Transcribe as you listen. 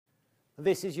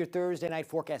This is your Thursday night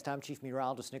forecast. I'm Chief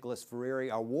Meteorologist Nicholas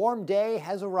Ferreri. Our warm day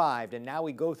has arrived, and now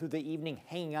we go through the evening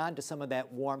hanging on to some of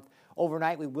that warmth.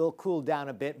 Overnight, we will cool down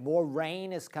a bit. More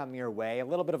rain is coming your way. A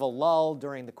little bit of a lull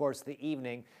during the course of the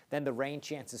evening. Then the rain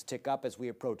chances tick up as we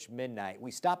approach midnight. We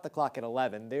stop the clock at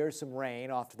 11. There's some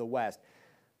rain off to the west.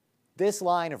 This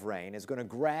line of rain is going to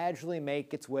gradually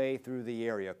make its way through the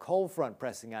area. Cold front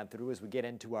pressing on through as we get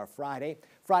into our Friday.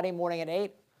 Friday morning at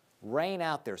 8. Rain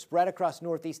out there, spread across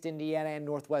northeast Indiana and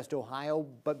northwest Ohio,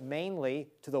 but mainly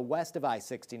to the west of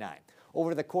I-69.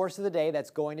 Over the course of the day,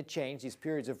 that's going to change. These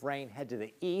periods of rain head to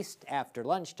the east after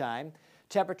lunchtime.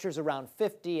 Temperatures around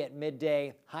 50 at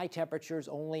midday. High temperatures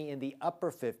only in the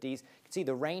upper 50s. You can see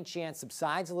the rain chance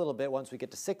subsides a little bit once we get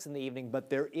to 6 in the evening,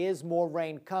 but there is more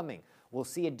rain coming. We'll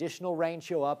see additional rain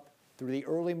show up through the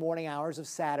early morning hours of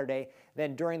Saturday,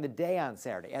 then during the day on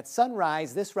Saturday. At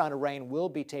sunrise, this round of rain will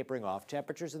be tapering off.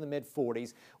 Temperatures in the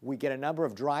mid-40s. We get a number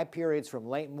of dry periods from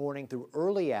late morning through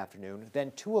early afternoon.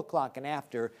 Then 2 o'clock and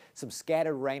after, some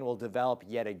scattered rain will develop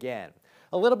yet again.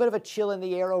 A little bit of a chill in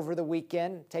the air over the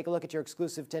weekend. Take a look at your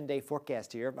exclusive 10-day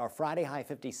forecast here. Our Friday high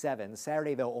 57,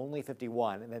 Saturday though only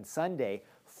 51, and then Sunday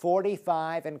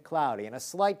 45 and cloudy, and a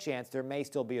slight chance there may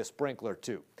still be a sprinkler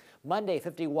too. Monday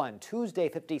 51, Tuesday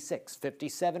 56,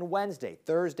 57 Wednesday,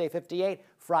 Thursday 58,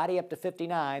 Friday up to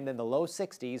 59, then the low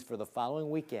 60s for the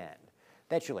following weekend.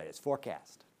 That's your latest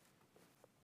forecast.